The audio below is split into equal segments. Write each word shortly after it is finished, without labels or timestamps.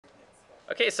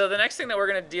Okay, so the next thing that we're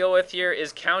going to deal with here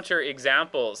is counter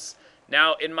examples.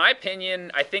 Now, in my opinion,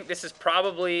 I think this is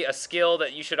probably a skill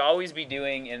that you should always be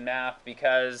doing in math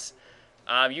because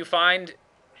you find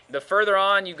the further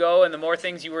on you go and the more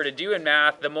things you were to do in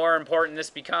math, the more important this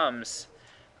becomes.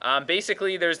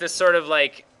 Basically, there's this sort of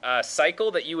like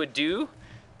cycle that you would do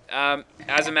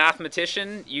as a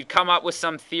mathematician. You'd come up with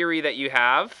some theory that you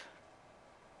have,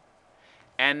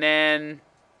 and then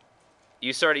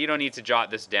you don't need to jot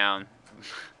this down.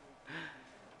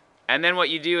 And then what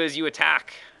you do is you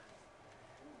attack.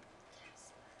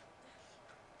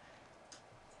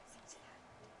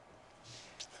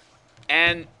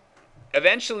 And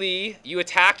eventually you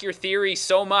attack your theory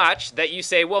so much that you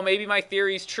say, well, maybe my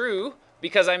theory's true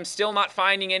because I'm still not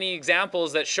finding any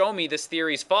examples that show me this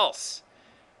theory's false.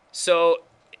 So,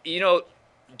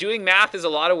 doing math is a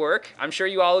lot of work. I'm sure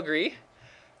you all agree.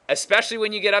 Especially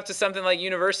when you get up to something like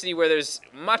university where there's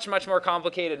much, much more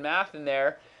complicated math in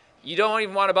there. You don't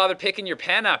even want to bother picking your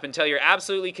pen up until you're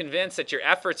absolutely convinced that your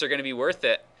efforts are going to be worth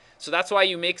it. So that's why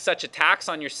you make such attacks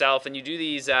on yourself and you do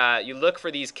these, you look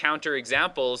for these counter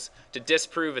examples to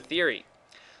disprove a theory.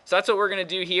 So that's what we're going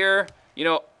to do here.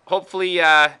 Hopefully,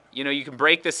 you can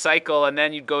break this cycle and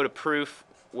then you'd go to proof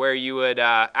where you would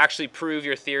actually prove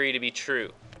your theory to be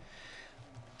true.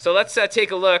 So let's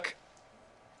take a look.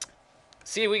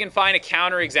 See if we can find a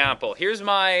counter example. Here's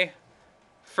my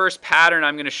first pattern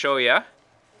I'm going to show you.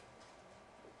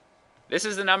 This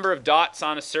is the number of dots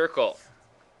on a circle.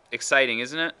 Exciting,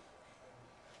 isn't it?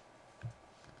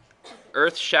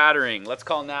 Earth-shattering. Let's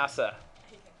call NASA.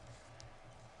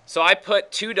 So I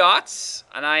put 2 dots,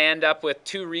 and I end up with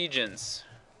 2 regions.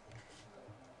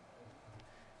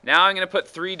 Now I'm going to put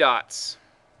 3 dots.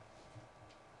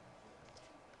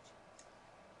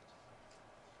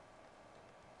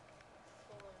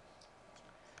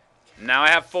 Now I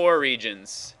have 4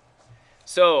 regions.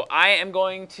 So I am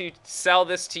going to sell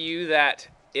this to you that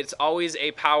it's always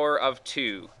a power of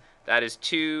 2. That is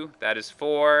 2, that is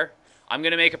 4. I'm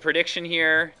going to make a prediction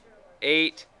here.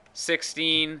 8,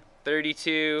 16,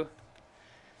 32.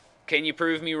 Can you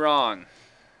prove me wrong?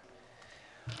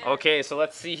 Okay, so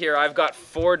let's see here. I've got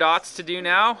 4 dots to do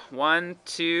now. 1,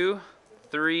 2,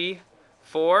 3,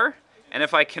 4. And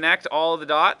if I connect all the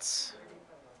dots,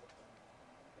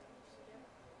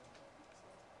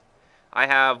 I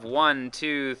have 1,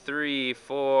 2, 3,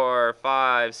 4,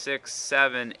 5, 6,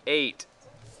 7, 8.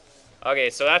 Okay,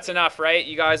 so that's enough, right?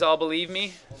 You guys all believe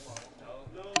me?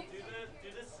 No, do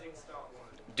the 6 dot one.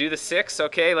 Do the 6?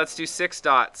 Okay, let's do 6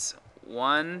 dots.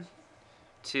 1,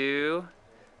 2,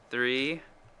 3,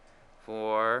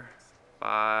 4,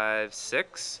 5,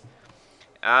 6.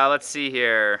 Let's see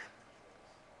here.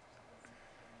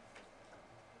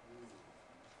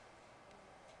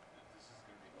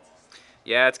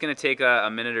 Yeah, it's going to take a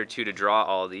minute or two to draw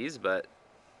all these, but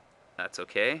that's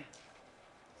okay.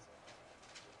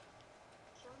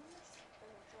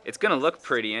 It's going to look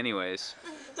pretty anyways.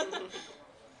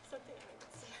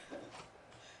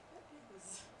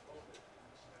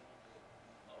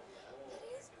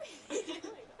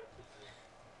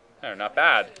 Oh, not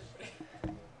bad.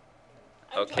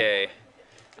 Okay.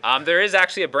 There is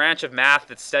actually a branch of math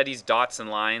that studies dots and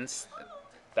lines.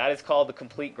 That is called the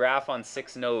complete graph on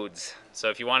 6 nodes. So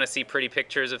if you want to see pretty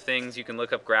pictures of things, you can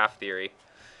look up graph theory.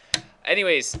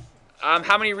 Anyways,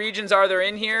 how many regions are there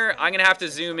in here? I'm going to have to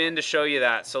zoom in to show you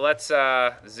that. So let's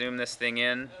zoom this thing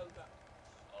in.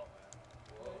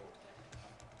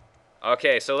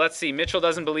 Okay, so let's see. Mitchell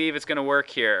doesn't believe it's going to work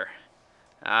here.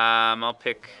 I'll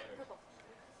pick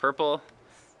purple,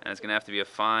 and it's going to have to be a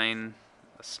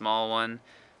small one.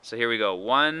 So here we go.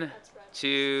 1,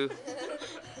 2...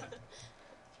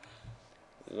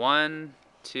 1,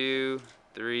 2,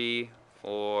 3,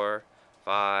 4,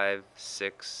 5,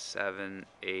 6, 7,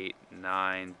 8,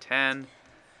 9, 10.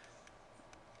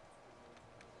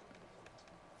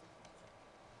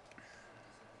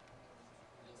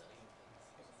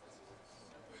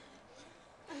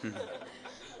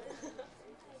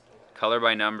 Color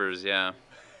by numbers, yeah.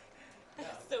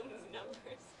 So many numbers.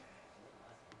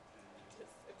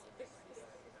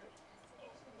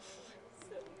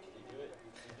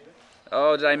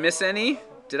 Oh, did I miss any?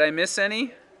 Did I miss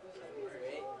any?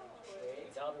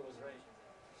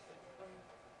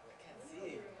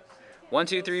 1,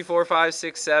 2, 3, 4, 5,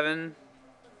 6, 7.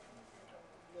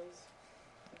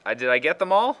 Did I get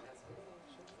them all?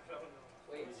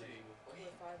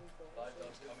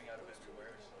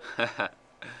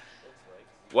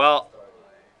 Well,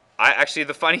 actually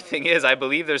the funny thing is I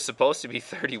believe there's supposed to be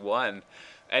 31.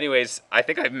 Anyways, I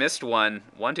think I've missed one.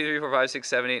 1, 2, 3, 4, 5, 6,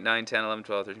 7, 8, 9, 10, 11,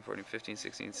 12, 13, 14, 15,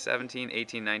 16, 17,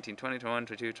 18, 19, 20, 21,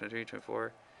 22, 23,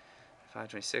 24, 5,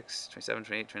 26, 27,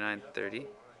 28, 29, 30.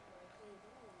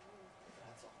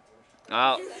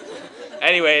 Well,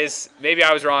 anyways, maybe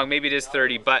I was wrong. Maybe it is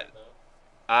 30, but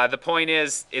the point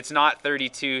is it's not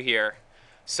 32 here.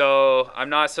 So I'm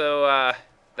not so,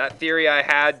 that theory I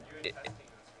had,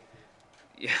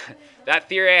 that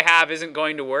theory I have isn't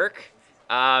going to work.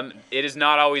 It is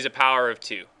not always a power of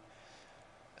 2.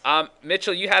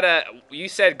 Mitchell, you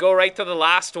said go right to the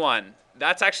last one.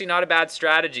 That's actually not a bad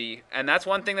strategy, and that's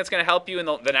one thing that's going to help you in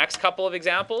the next couple of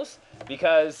examples,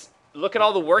 because look at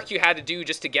all the work you had to do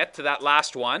just to get to that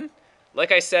last one.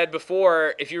 Like I said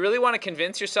before, if you really want to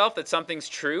convince yourself that something's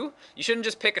true, you shouldn't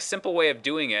just pick a simple way of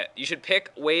doing it. You should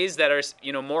pick ways that are,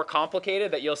 more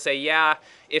complicated, that you'll say, yeah,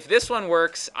 if this one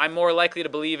works, I'm more likely to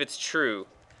believe it's true.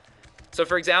 So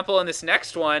for example, in this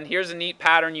next one, here's a neat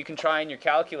pattern you can try in your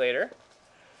calculator.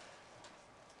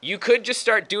 You could just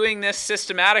start doing this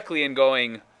systematically and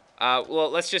going, well,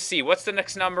 let's just see. What's the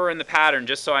next number in the pattern,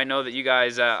 just so I know that you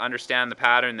guys understand the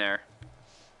pattern there.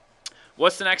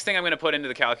 What's the next thing I'm going to put into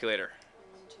the calculator?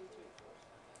 1, 2, 3,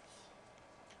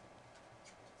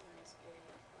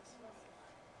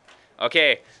 4.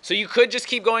 Okay, so you could just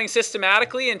keep going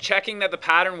systematically and checking that the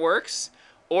pattern works,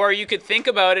 or you could think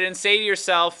about it and say to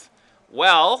yourself,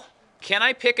 well, can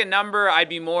I pick a number I'd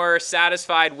be more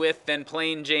satisfied with than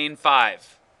plain Jane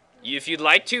 5? If you'd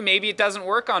like to, maybe it doesn't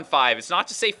work on 5. It's not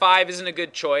to say 5 isn't a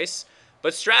good choice,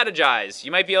 but strategize.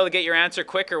 You might be able to get your answer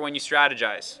quicker when you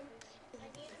strategize.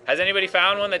 Has anybody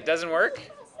found one that doesn't work?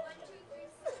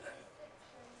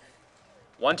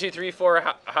 1, 2, 3,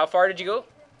 4. How far did you go?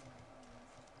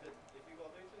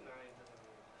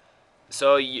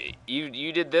 So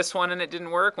you did this one and it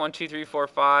didn't work? 1, 2, 3, 4,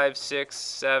 5, 6,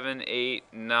 7, 8,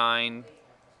 9.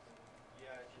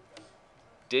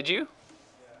 Did you?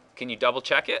 Can you double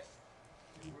check it?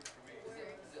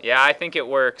 Yeah, I think it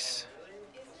works.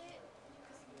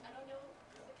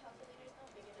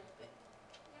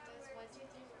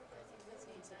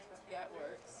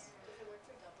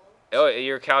 Oh,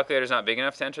 your calculator's not big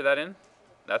enough to enter that in?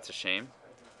 That's a shame.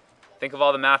 Think of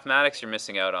all the mathematics you're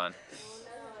missing out on.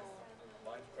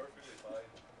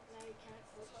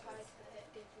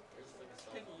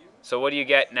 So what do you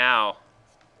get now?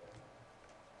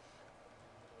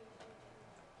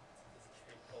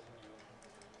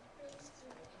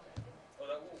 Oh,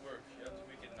 that won't work. You have to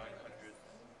make it 900.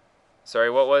 Sorry,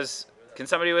 what was... Can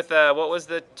somebody with... what was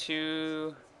the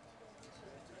 2...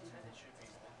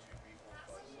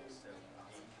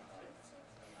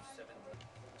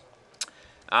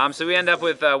 So we end up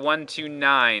with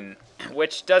 129,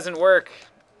 which doesn't work.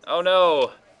 Oh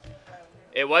no.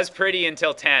 It was pretty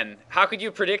until 10. How could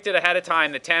you predict it ahead of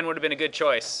time that 10 would have been a good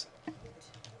choice?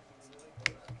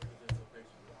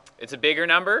 It's a bigger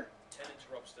number? 10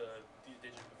 interrupts the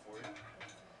digit before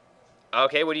it.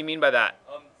 Okay, what do you mean by that?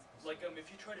 If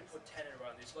you try to put 10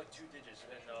 around, it's like 2 digits,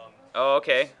 and Oh,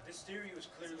 okay. This theory was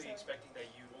clearly expecting that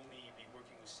you'd only be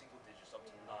working with single digits up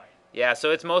to 9. Yeah,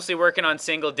 so it's mostly working on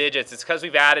single digits. It's because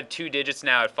we've added 2 digits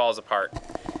now, it falls apart. It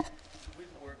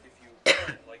wouldn't work if you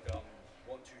like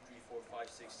 1, 2, 3, 4, 5,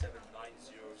 6, 7, 9,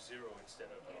 0, 0 instead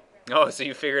of. Oh, so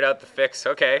you figured out the fix.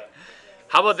 Okay.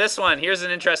 How about this one? Here's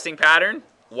an interesting pattern.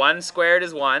 1 squared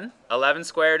is 1. 11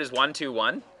 squared is 1, 2,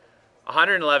 1.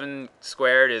 111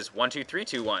 squared is 1, 2, 3,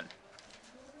 2, 1.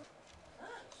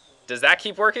 Does that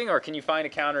keep working, or can you find a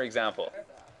counterexample?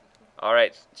 All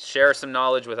right, share some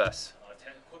knowledge with us.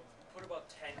 10, put about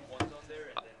 10 ones on there,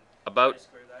 and then about.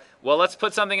 square that. Well, let's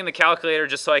put something in the calculator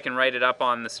just so I can write it up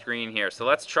on the screen here. So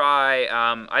let's try.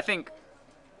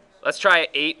 Let's try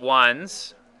 8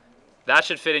 ones. That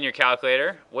should fit in your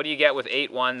calculator. What do you get with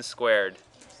 8 ones squared?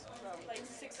 Like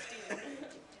 16.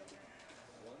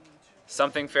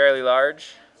 Something fairly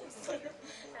large. I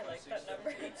like that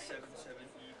number.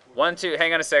 1, 2.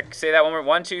 Hang on a sec. Say that one more.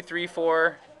 1, 2, 3,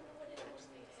 4.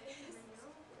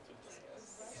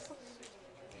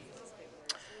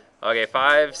 Okay,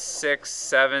 5, 6,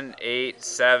 7, 8,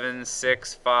 7,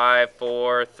 6, 5,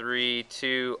 4, 3,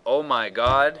 2. Oh my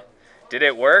God. Did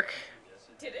it work?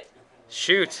 Did it?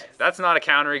 Shoot, that's not a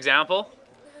counterexample.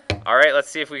 All right, let's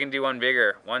see if we can do one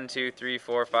bigger. 1, 2, 3,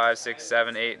 4, 5, 6,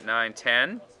 7, 8, 9,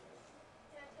 10.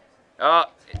 Oh,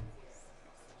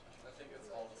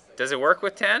 does it work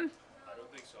with 10? I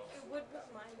don't think so. It would with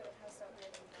mine, but it has that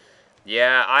random number.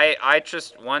 Yeah, I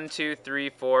just 1, 2, 3,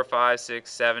 4, 5,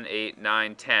 6, 7, 8,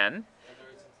 9, 10.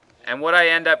 And what I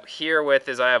end up here with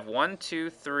is I have 1, 2,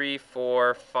 3,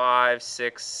 4, 5,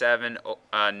 6, 7,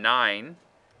 9.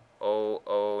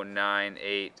 0, 9,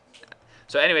 8.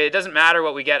 So anyway, it doesn't matter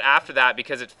what we get after that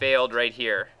because it failed right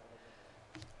here.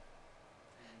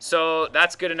 So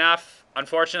that's good enough.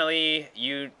 Unfortunately,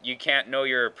 you can't know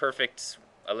your perfect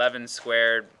 11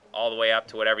 squared all the way up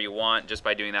to whatever you want just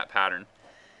by doing that pattern.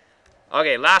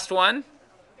 Okay, last one.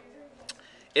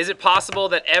 Is it possible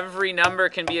that every number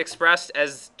can be expressed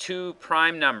as two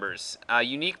prime numbers,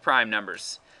 unique prime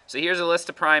numbers? So here's a list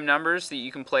of prime numbers that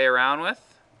you can play around with.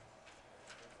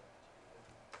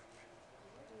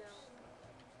 No.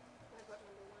 I got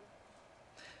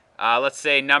number 1. Let's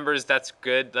say numbers, that's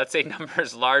good. Let's say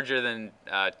numbers larger than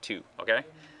 2, okay?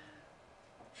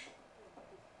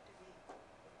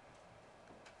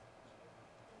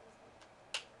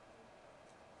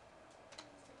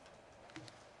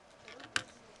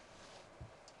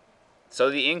 So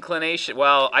the inclination,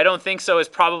 well, I don't think so is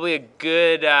probably a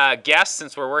good guess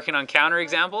since we're working on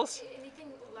counterexamples. Anything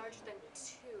larger than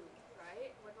 2,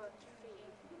 right? What about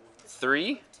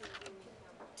 3?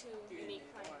 2 unique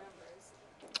prime numbers.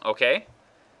 Okay.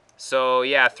 So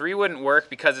yeah, 3 wouldn't work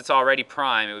because it's already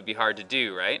prime. It would be hard to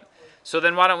do, right? So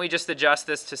then why don't we just adjust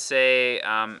this to say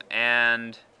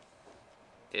and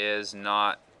is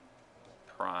not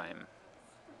prime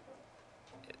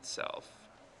itself.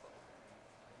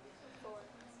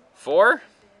 4?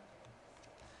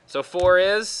 So 4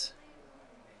 is?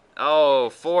 Oh,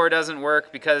 4 doesn't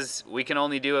work because we can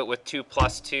only do it with 2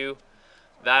 plus 2.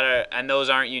 And those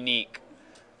aren't unique.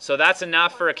 So that's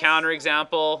enough for a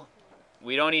counterexample.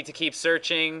 We don't need to keep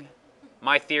searching.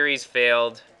 My theory's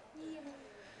failed.